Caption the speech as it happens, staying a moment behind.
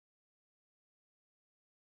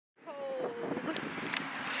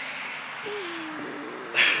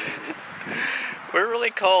really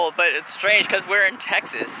cold, but it's strange because we're in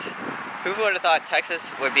Texas. Who would have thought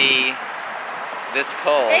Texas would be this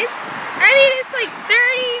cold? I mean, it's like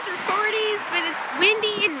 30s or 40s, but it's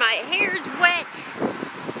windy and my hair's wet.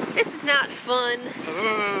 This is not fun.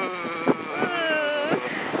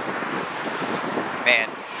 Man.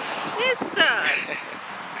 This sucks.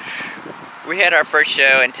 We had our first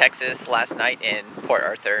show in Texas last night in Port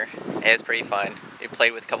Arthur. It was pretty fun. We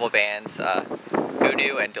played with a couple of bands,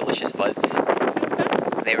 Voodoo and Delicious Fuzz.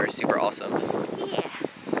 They were super awesome. Yeah.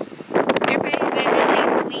 Everybody's been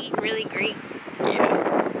really sweet and really great.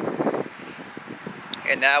 Yeah.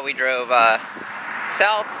 And now we drove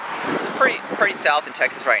south, pretty south in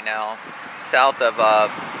Texas right now. South of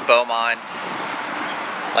Beaumont,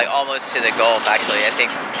 like almost to the Gulf actually. I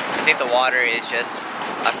think the water is just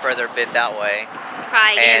a further bit that way.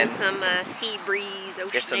 Probably getting some sea breeze,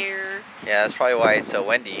 ocean air. Yeah, that's probably why it's so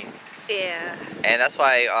windy. Yeah. And that's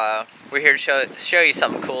why we're here to show you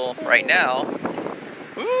something cool right now.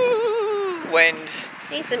 Woo! Wind.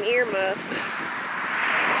 Need some earmuffs.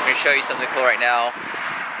 I'm going to show you something cool right now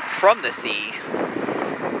from the sea.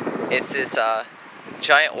 It's this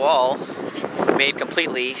giant wall made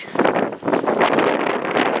completely of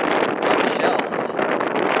shells.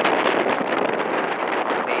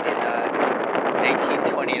 Made in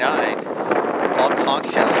 1829. All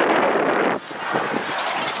conch shells.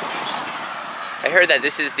 I heard that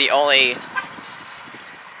this is the only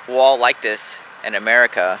wall like this in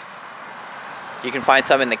America. You can find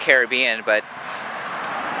some in the Caribbean, but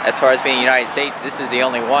as far as being United States, this is the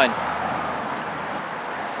only one.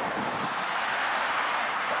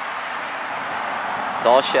 It's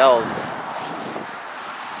all shells.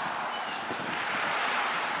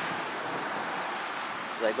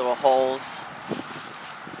 Like little holes.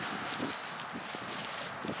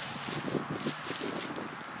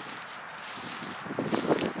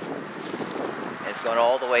 It's going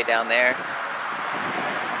all the way down there.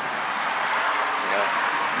 You know,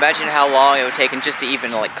 imagine how long it would take just to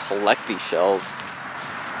even like collect these shells.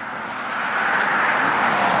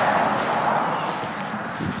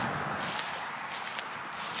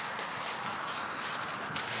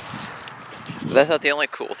 But that's not the only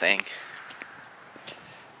cool thing.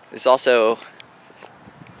 There's also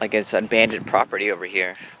like it's abandoned property over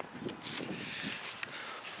here.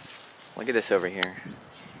 Look at this over here.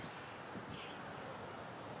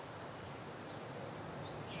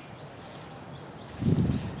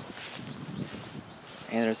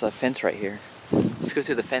 And there's a fence right here. Let's go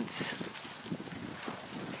through the fence.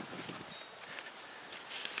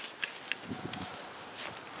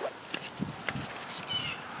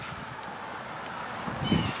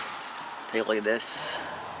 Take a look at this.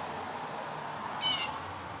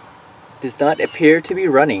 Does not appear to be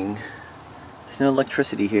running. There's no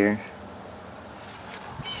electricity here.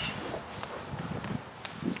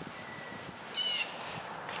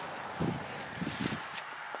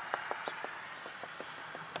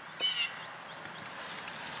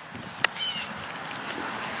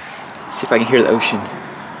 See if I can hear the ocean.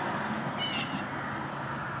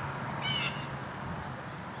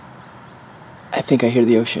 I think I hear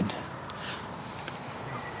the ocean.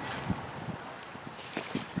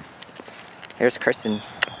 Here's Kirsten.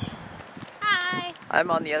 Hi.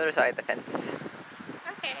 I'm on the other side of the fence.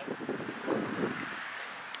 Okay.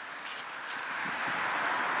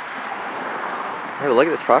 Oh, look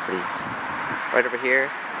at this property. Right over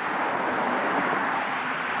here.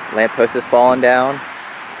 Lamppost is falling down.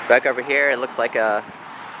 Back over here, it looks like a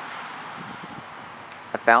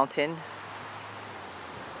fountain.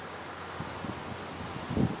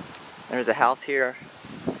 There's a house here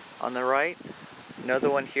on the right, another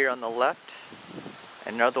one here on the left,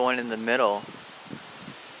 and another one in the middle.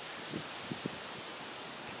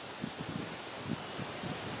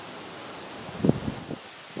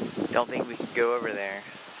 Don't think we can go over there.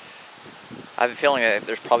 I have a feeling that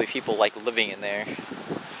there's probably people like living in there,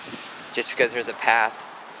 just because there's a path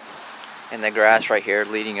in the grass right here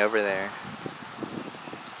leading over there.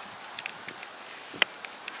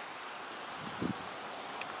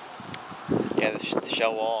 Yeah, the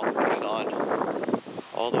shell wall goes on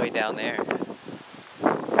all the way down there. Go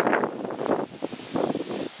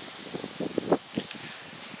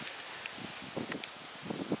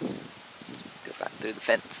back through the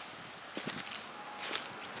fence.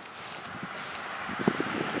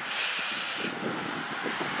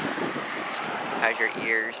 How's your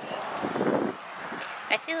ears?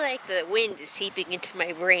 I feel like the wind is seeping into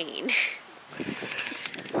my brain.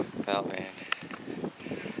 Oh man.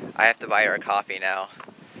 I have to buy her a coffee now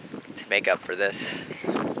to make up for this.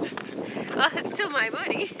 Well, it's still my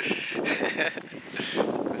money.